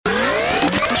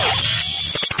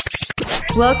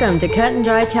Welcome to Cut and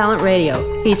Dry Talent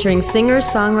Radio, featuring singers,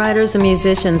 songwriters, and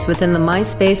musicians within the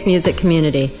MySpace music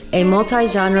community, a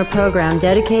multi-genre program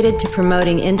dedicated to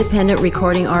promoting independent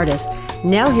recording artists.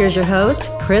 Now here's your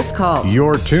host, Chris Kalt.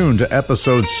 You're tuned to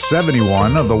episode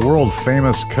 71 of the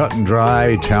world-famous Cut and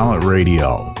Dry Talent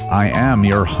Radio. I am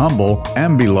your humble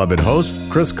and beloved host,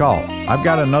 Chris Kalt. I've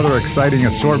got another exciting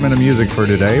assortment of music for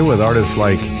today with artists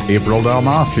like April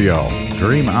Dalmacio,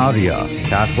 Dream Avia,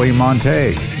 Kathleen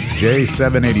Monte,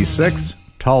 J786,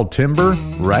 Tall Timber,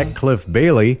 Ratcliffe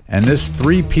Bailey, and this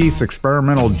three-piece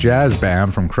experimental jazz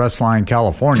band from Crestline,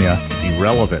 California,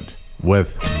 Irrelevant,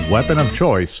 with Weapon of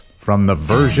Choice from the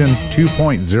Version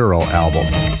 2.0 album.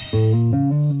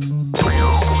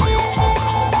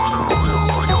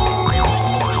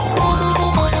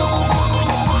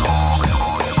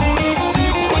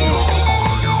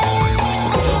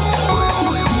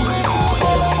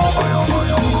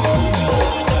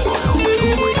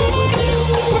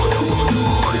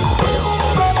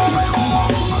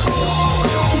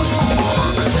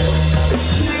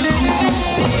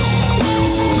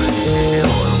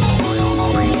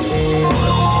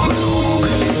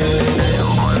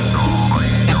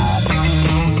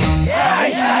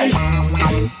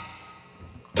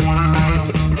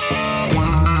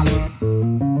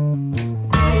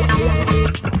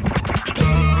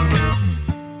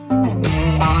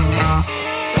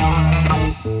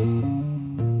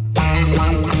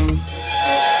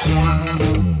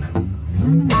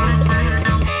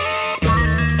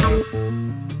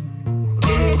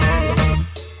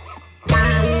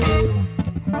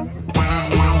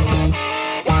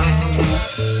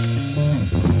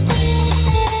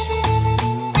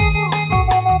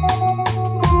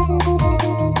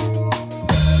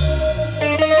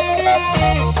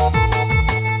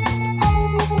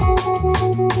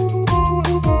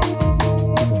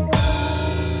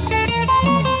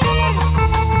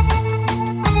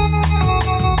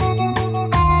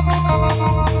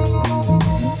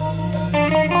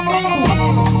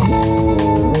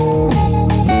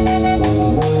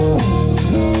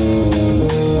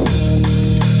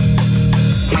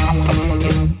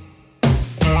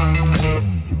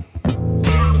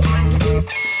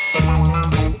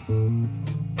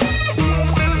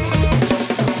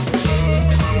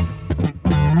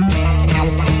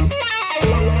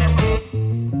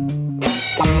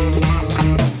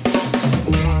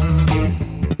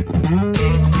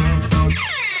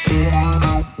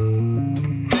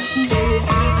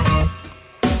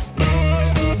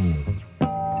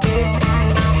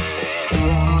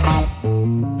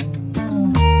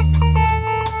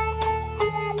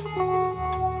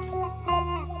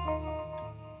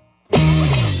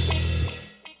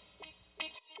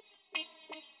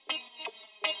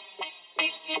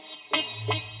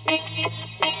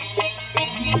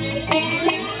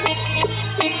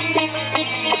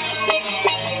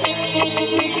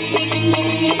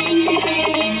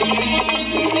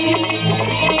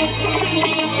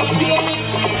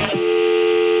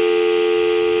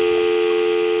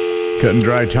 Cut and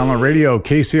Dry Talent Radio,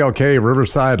 KCLK,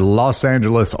 Riverside, Los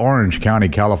Angeles, Orange County,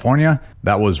 California.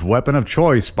 That was Weapon of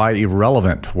Choice by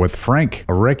Irrelevant with Frank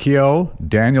Orecchio,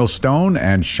 Daniel Stone,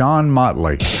 and Sean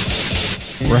Motley.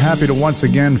 We're happy to once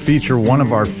again feature one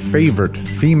of our favorite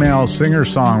female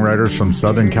singer-songwriters from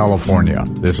Southern California.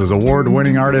 This is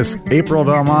award-winning artist April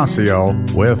Dalmacio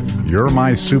with You're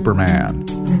My Superman.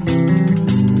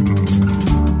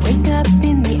 Wake up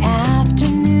in the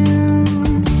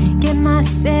afternoon, get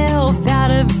myself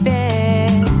out of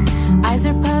bed. Eyes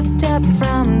are puffed up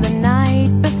from the night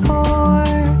before,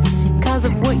 'cause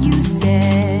of what you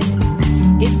said.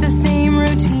 It's the same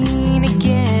routine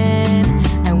again.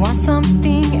 I want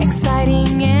something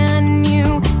exciting and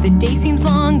new. The day seems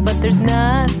long, but there's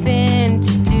nothing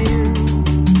to do.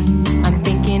 I'm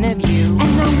thinking of you,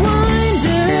 and I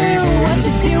wonder what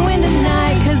you're doing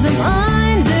tonight, 'cause I'm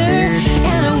under,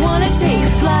 and I wanna take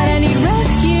a flight. I need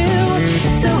rescue,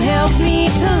 so help me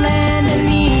to land. I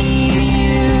need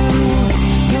you.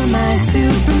 You're my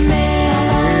Superman.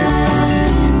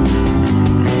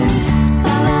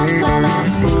 La la la la,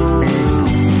 ooh.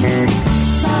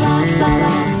 La la la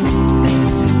la,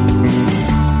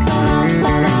 la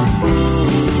la la, ooh.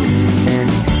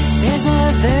 There's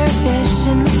other fish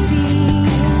in the sea,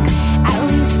 at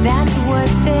least that's what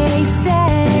they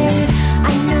say.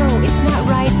 I know it's not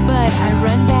right, but I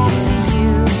run back to you,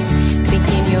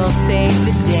 thinking you'll save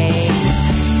the day.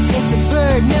 It's a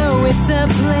bird, no, it's a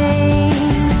plane.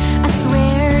 I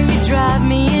swear you drive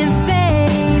me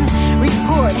insane.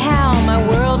 Report how my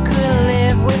world could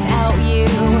live without you.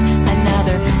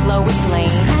 Another Lois Lane.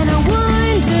 And I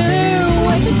wonder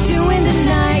what you're doing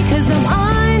tonight, 'cause I'm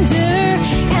under,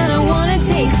 and I wanna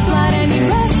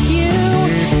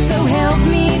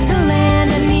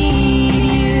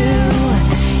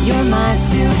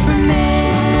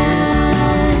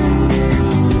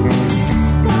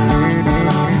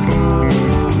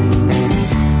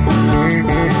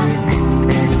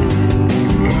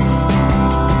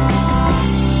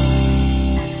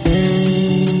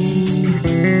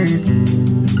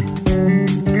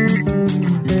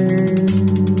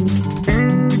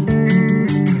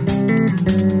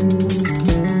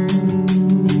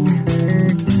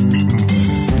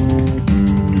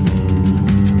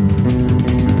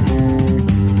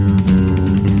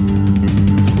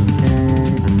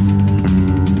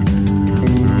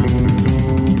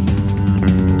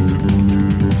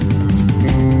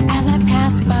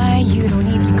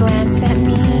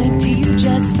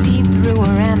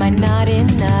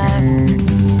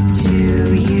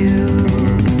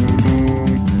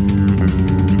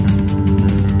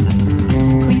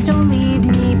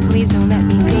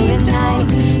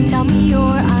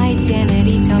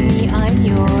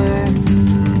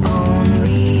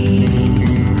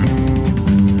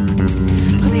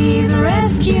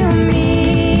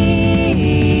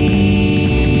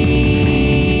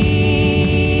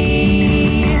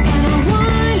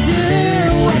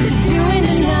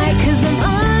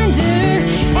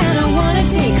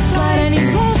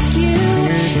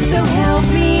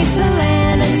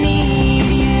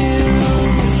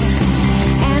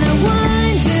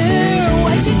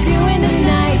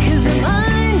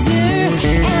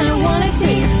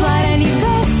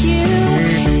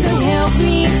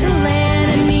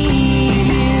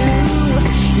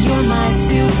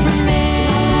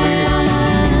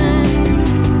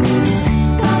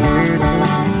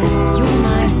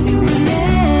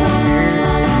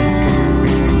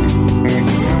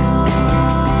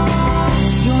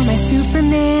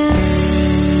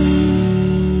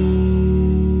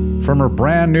from her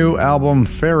brand new album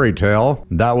Fairy Tale.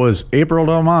 That was April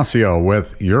Dalmacio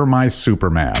with You're My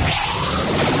Superman.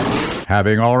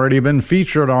 Having already been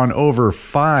featured on over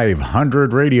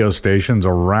 500 radio stations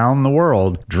around the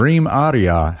world, Dream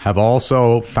Aria have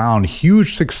also found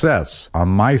huge success on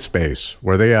MySpace,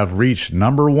 where they have reached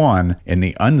 #1 in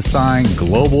the unsigned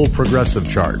global progressive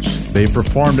charts. They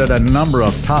performed at a number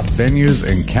of top venues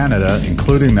in Canada,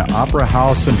 including the Opera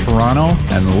House in Toronto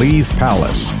and Lee's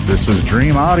Palace. This is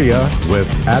Dream Aria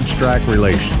with Abstract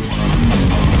Relations.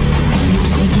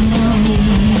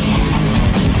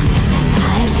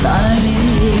 Thought I knew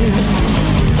you.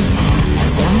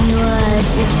 Tell me what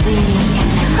you think.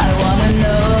 I wanna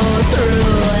know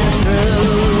through and through.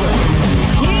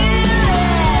 Here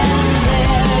and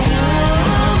there, you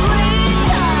bring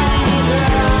tiny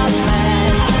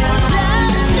fragments. Just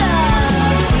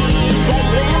a peek, a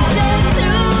glimpse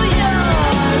into your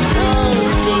soul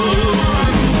deep.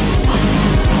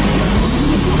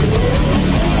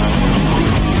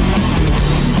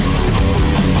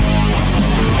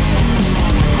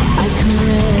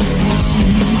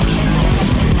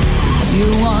 You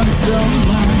want so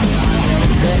much,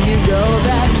 then you go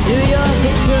back to your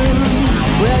cocoon,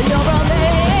 where you'll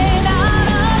remain out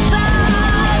of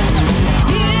touch.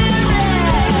 Here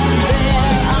and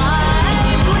there, I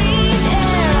breathe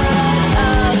air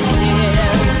of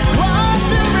tears,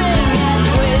 wandering and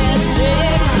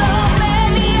wishing so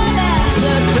many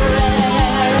unanswered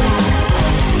prayers.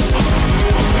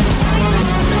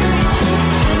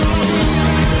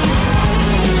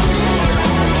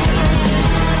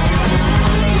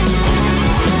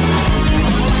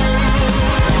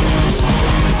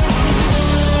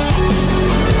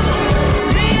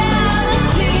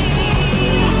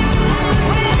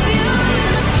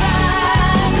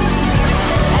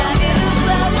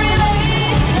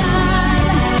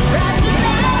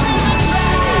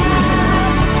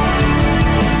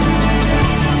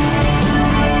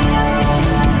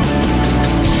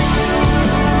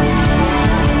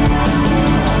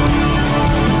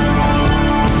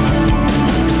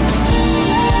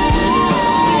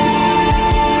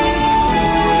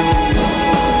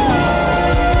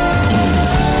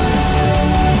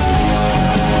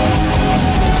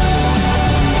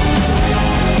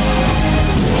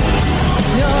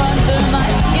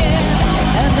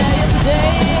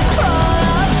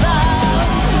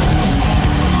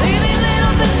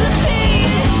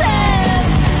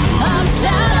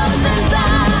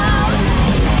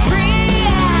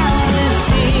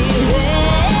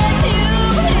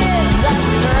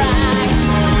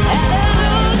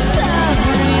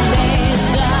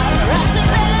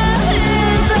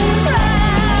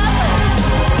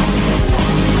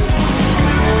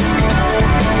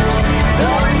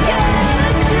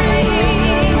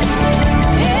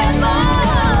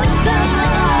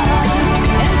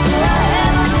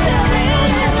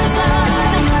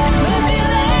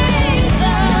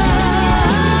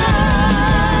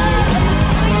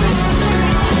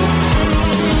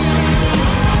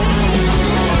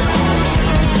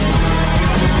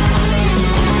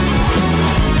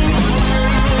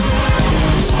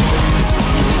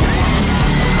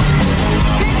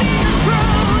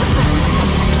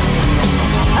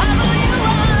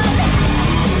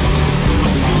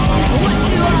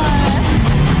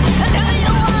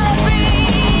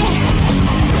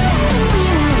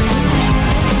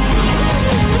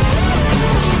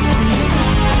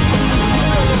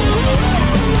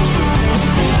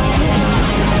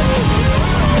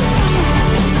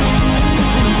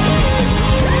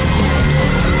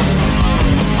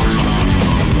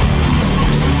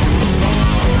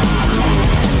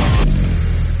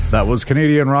 That was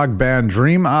Canadian rock band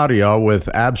Dream Audio with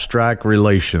Abstract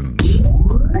Relations.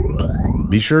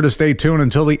 Be sure to stay tuned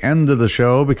until the end of the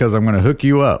show because I'm going to hook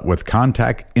you up with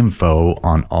contact info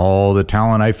on all the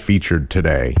talent I featured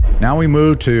today. Now we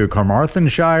move to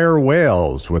Carmarthenshire,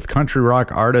 Wales with country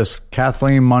rock artist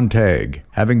Kathleen Montague.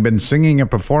 Having been singing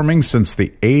and performing since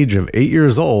the age of 8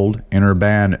 years old in her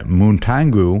band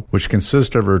Muntangu, which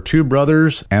consists of her two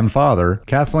brothers and father,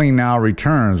 Kathleen now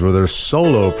returns with her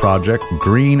solo project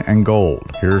Green and Gold.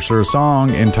 Here's her song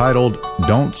entitled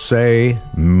Don't Say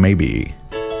Maybe.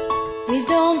 Please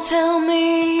don't tell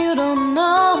me you don't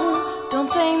know.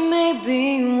 Don't say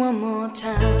maybe one more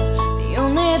time. The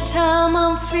only time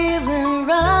I'm feeling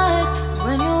right is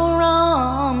when your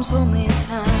arms hold me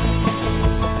tight.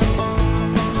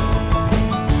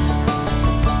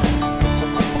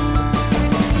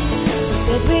 We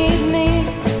said we'd meet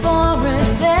for a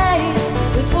day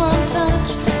with one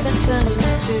touch that turned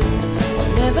into two.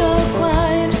 I've never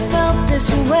quite felt this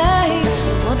way.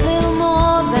 What little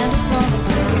more than a father.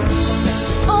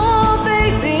 Oh,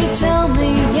 baby, tell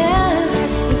me, yeah.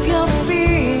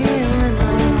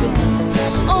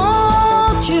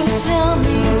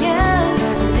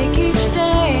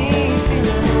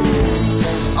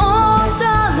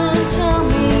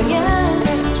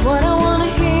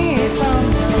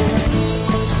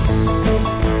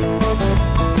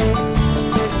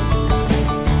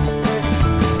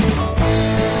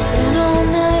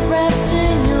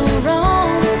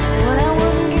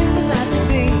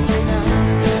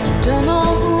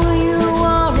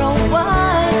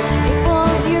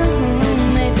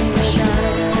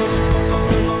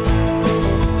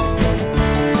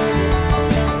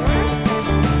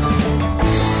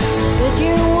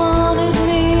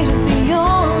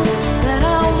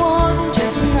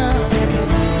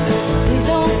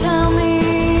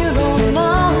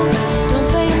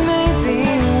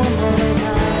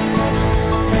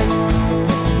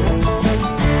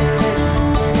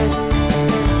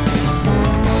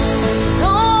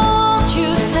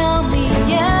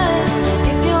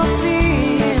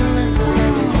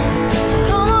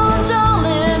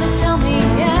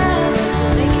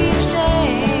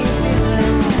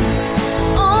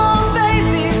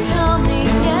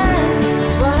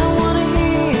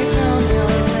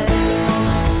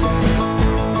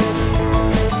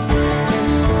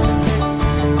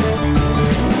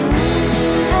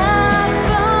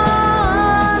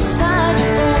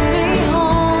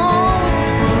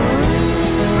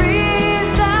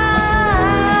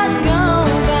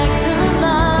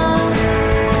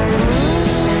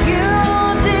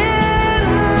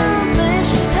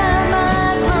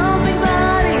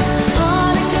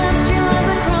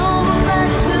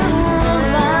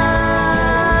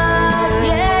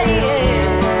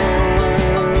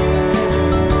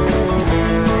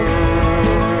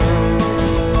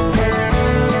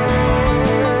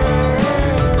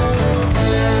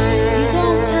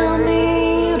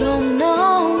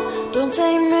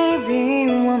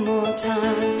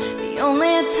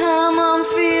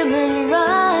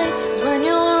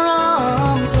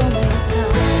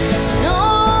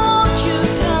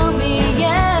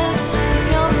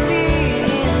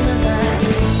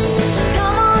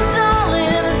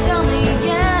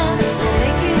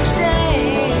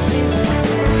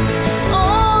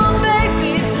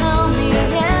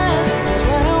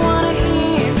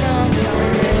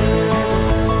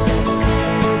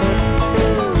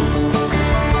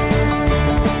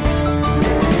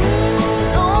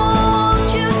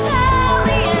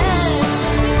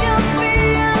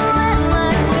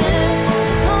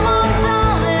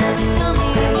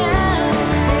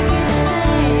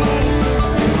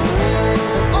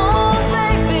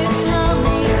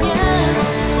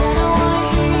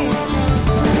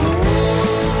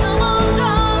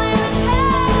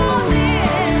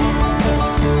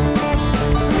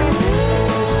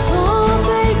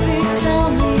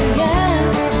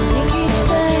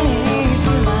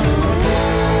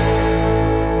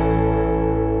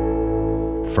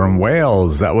 From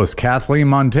Wales, that was Kathleen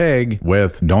Montague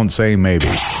with Don't Say Maybe.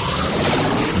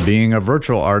 Being a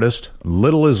virtual artist,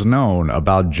 little is known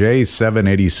about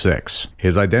J786.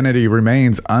 His identity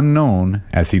remains unknown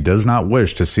as he does not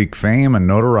wish to seek fame and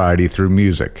notoriety through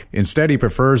music. Instead, he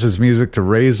prefers his music to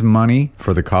raise money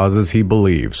for the causes he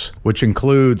believes, which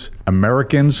includes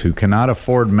Americans who cannot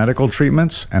afford medical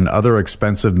treatments and other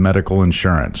expensive medical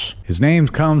insurance. His name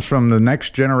comes from the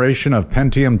next generation of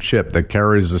Pentium chip that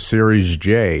carries the Series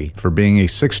J for being a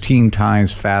 16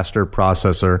 times faster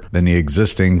processor than the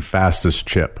existing fastest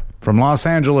chip. From Los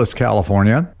Angeles,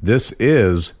 California, this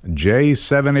is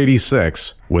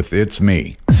J786 with It's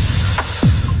Me.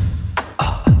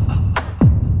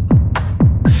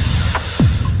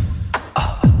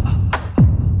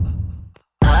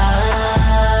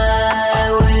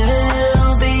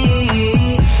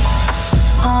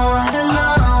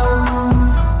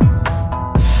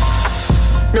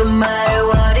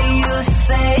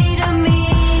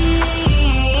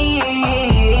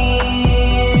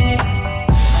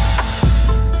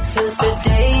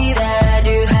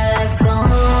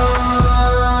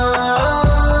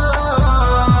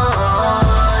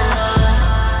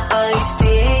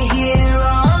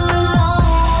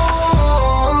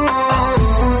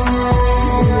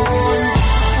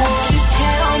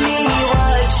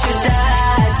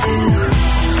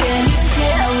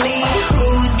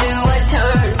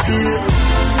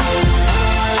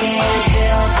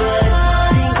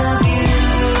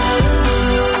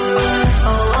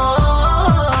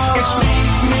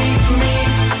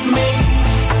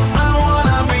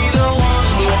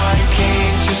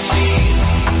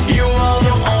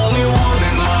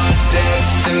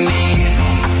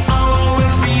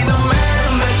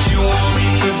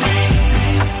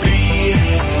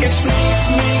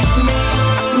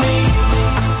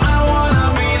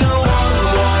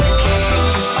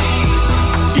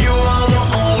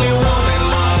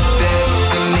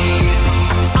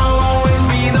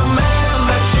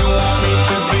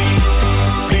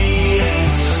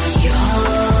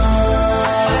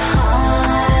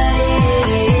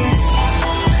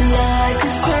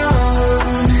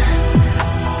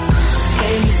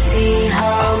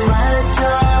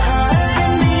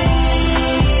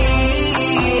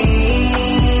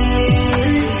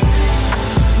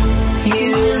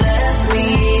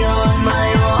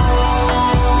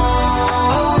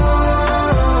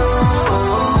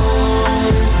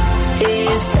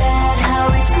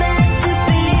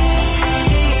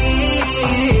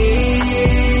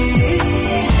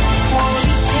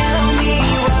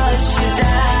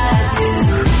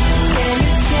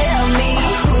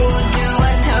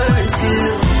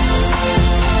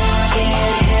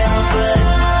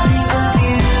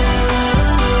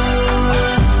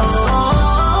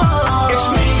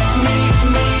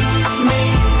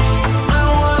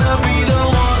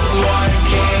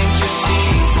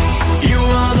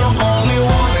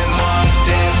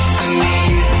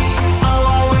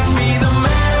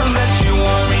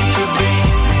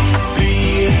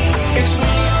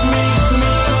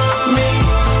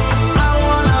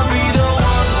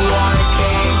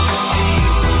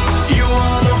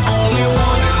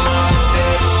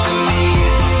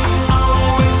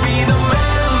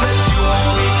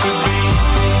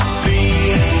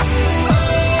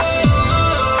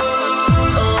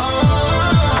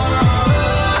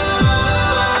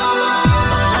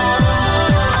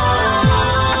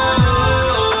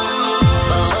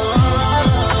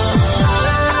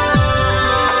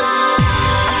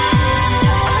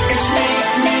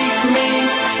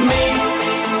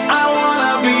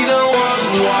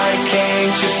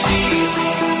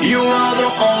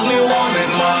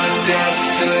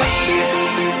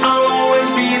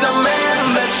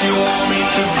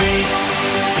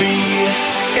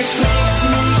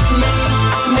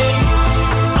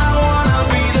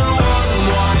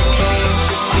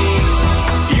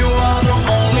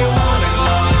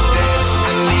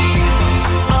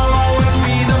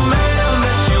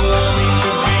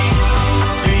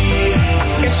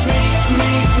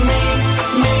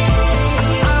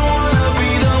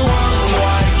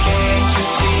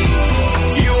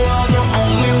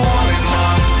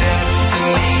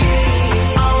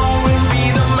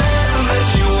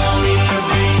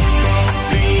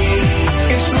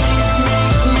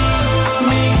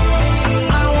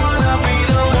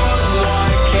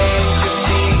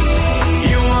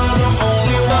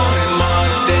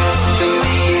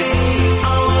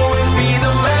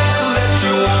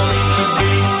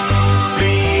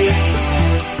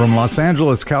 From Los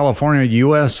Angeles, California,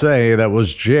 USA, that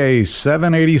was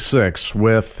J786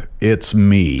 with It's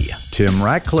Me. Tim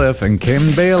Ratcliffe and Kim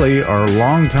Bailey are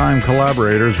longtime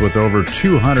collaborators with over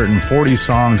 240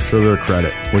 songs to their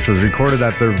credit, which was recorded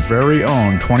at their very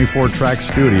own 24-track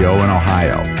studio in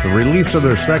Ohio. The release of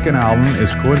their second album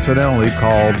is coincidentally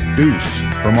called Deuce.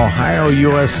 From Ohio,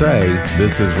 USA,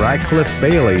 this is Ratcliffe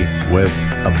Bailey with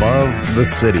Above the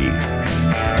City.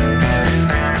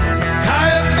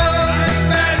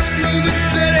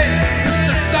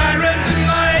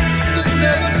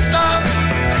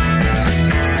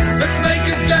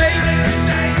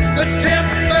 Let's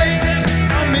tempt fate.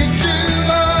 I'll meet you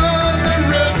on the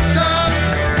rooftop,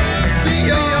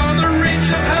 beyond the reach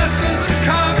of hustlers and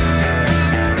cops.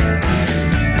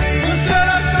 We'll set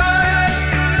our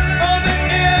sights on the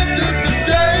end of the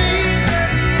day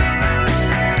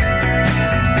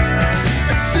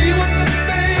and see what the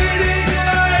fading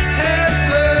light has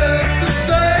left to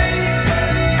say.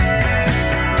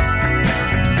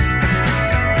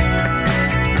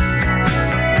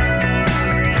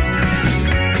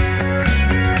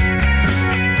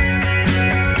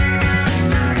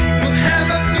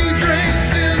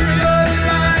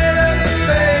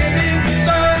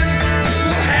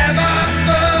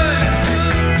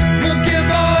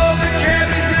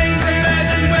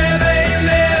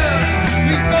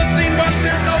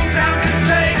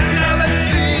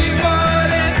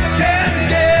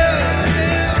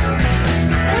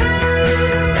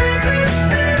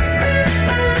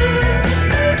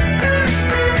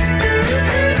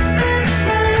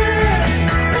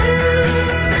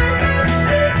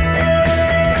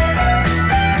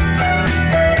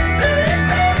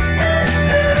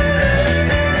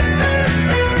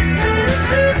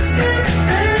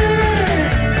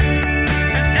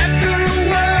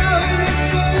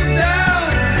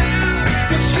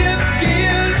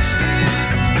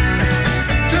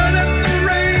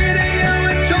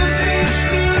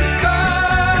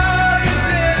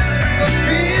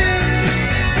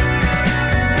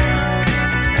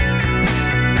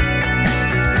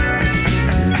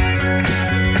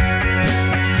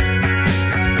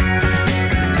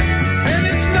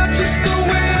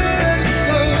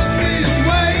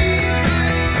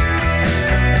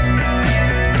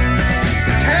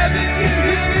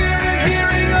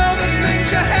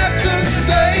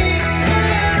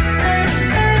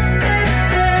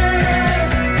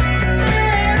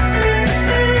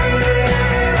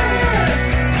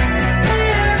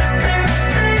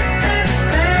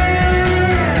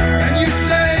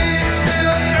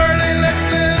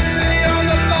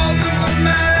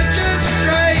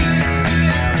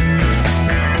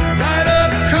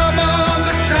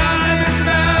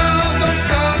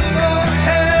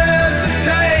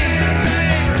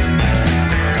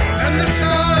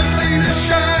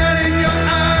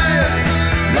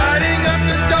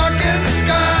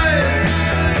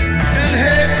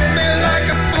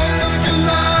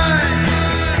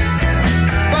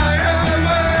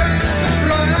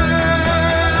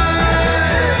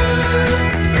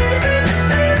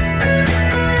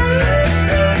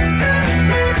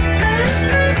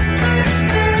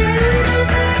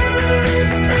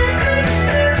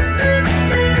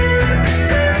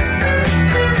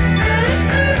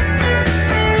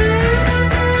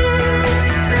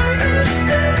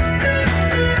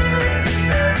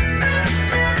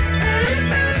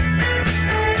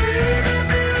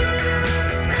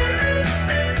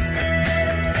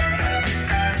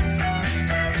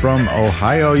 From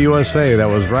Ohio, USA, that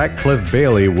was Ratcliffe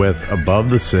Bailey with Above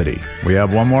the City. We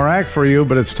have one more act for you,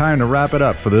 but it's time to wrap it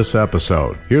up for this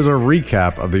episode. Here's a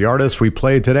recap of the artists we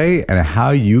played today and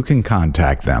how you can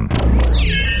contact them.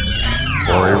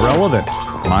 For Irrelevant,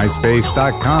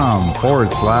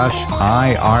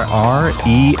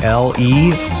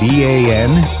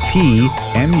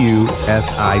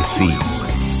 myspace.com/IRRELEVANTMUSIC.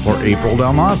 For April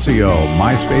Dalmacio,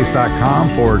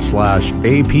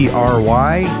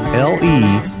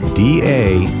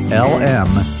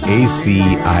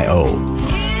 myspace.com/APRYLEDALMACIO.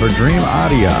 For Dream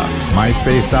Audia,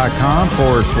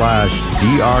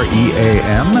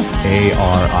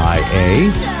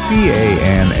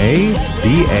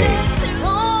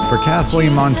 myspace.com/DREAMARIACANADA. For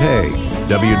Kathleen Monte,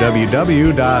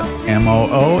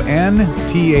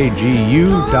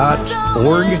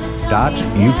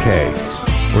 www.moontagu.org.uk.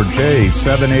 For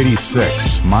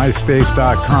J786,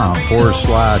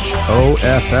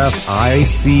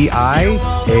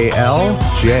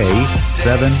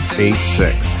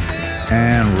 myspace.com/OFFICIALJ786.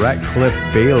 And Ratcliffe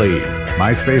Bailey,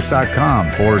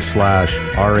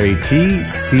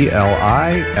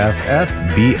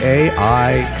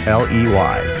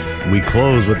 MySpace.com/RATCLIFFBAILEY. We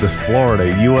close with the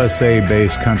Florida,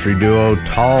 USA-based country duo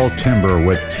Tall Timber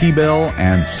with T-Bill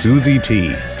and Susie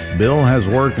T. Bill has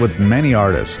worked with many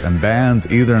artists and bands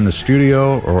either in the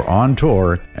studio or on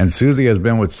tour, and Susie has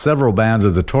been with several bands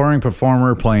as a touring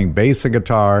performer, playing bass and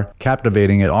guitar,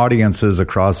 captivating audiences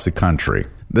across the country.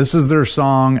 This is their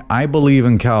song, I Believe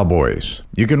in Cowboys.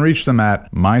 You can reach them at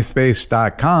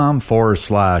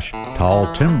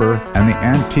myspace.com/Tall Timber and the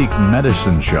Antique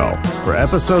Medicine Show. For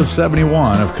episode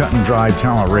 71 of Cut and Dry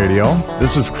Talent Radio,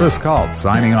 this is Chris Kalt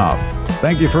signing off.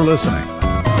 Thank you for listening.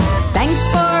 Thanks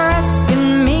for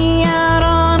asking me out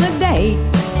on a date.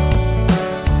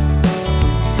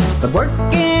 But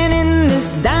working in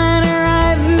this diner,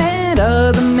 I've met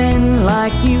other men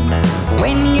like you.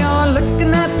 When you're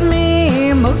looking at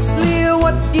me, mostly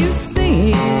what you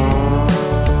see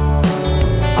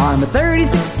are my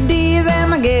 36 D's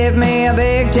and my give me a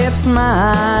big tip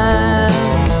smile.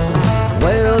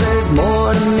 Well, there's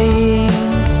more to me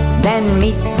than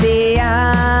meets the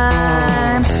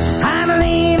eye. I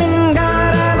believe in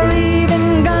God, I believe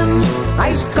in guns,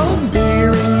 ice cold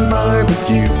beer and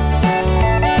barbecue,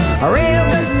 a real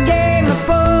good game of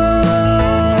pool,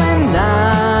 and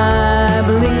I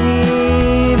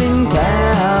believe in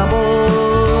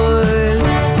cowboys.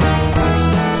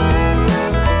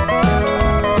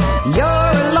 You're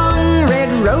a long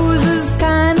red roses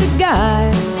kind of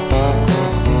guy,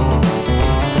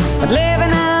 but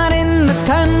living out in the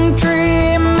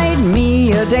country made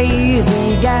me a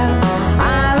daisy gal.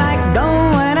 I like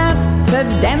going out to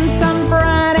dance on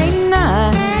Friday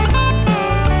night,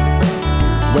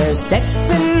 wear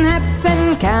Stetson hats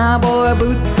and cowboy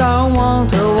boots all wall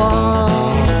to wall,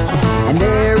 and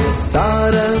there is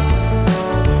sawdust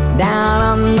down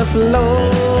on the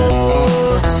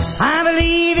floor. I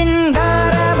believe in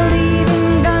God, I believe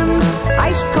in guns,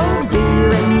 ice cold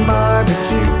beer and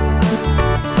barbecue,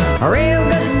 a real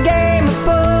good game of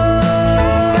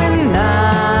pool, and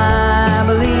I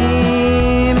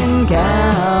believe in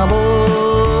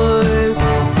cowboys.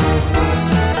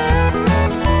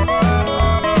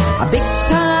 A big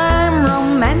time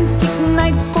romantic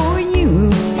night for you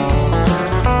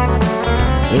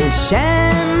is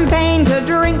champagne to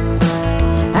drink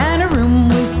and a room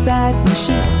with satin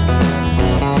sheets.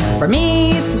 For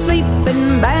me, it's a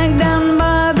sleeping bag down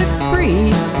by the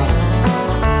creek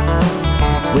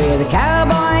with a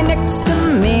cowboy next to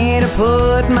me to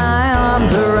put my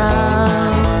arms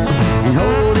around and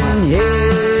holding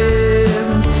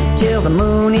him till the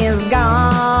moon is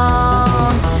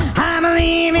gone. I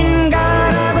believe in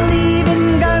God, I believe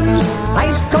in guns,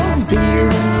 ice cold beer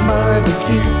and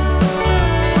barbecue,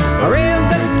 a real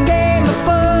good game of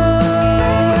pool,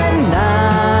 and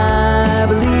I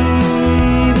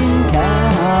believe in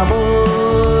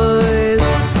cowboys.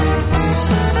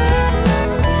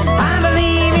 I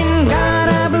believe in God,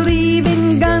 I believe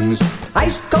in guns,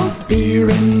 ice cold beer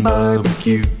and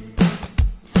barbecue,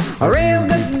 a real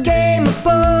good game of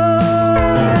pool,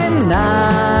 and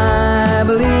I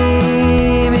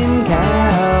believe in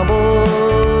cowboys.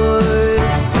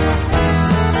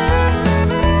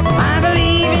 I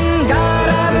believe in God,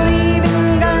 I believe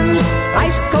in guns,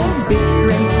 ice cold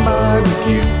beer and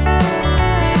barbecue,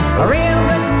 a real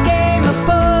good game of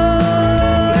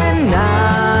pool, and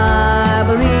I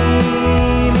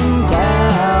believe in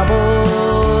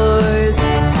cowboys.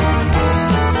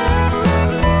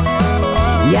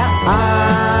 Yeah,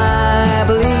 I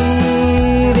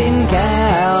believe in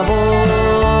cowboys.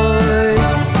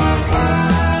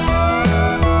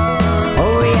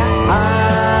 Oh yeah,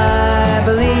 I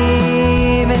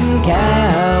believe in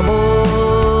cowboys.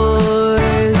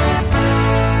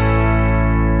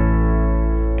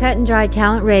 Cut and Dry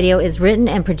Talent Radio is written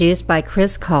and produced by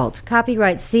Chris Kalt.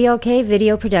 Copyright CLK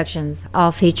Video Productions.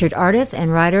 All featured artists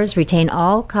and writers retain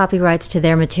all copyrights to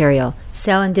their material.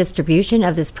 Sale and distribution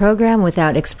of this program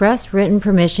without express written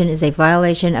permission is a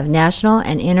violation of national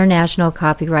and international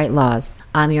copyright laws.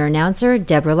 I'm your announcer,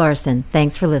 Deborah Larson.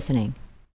 Thanks for listening.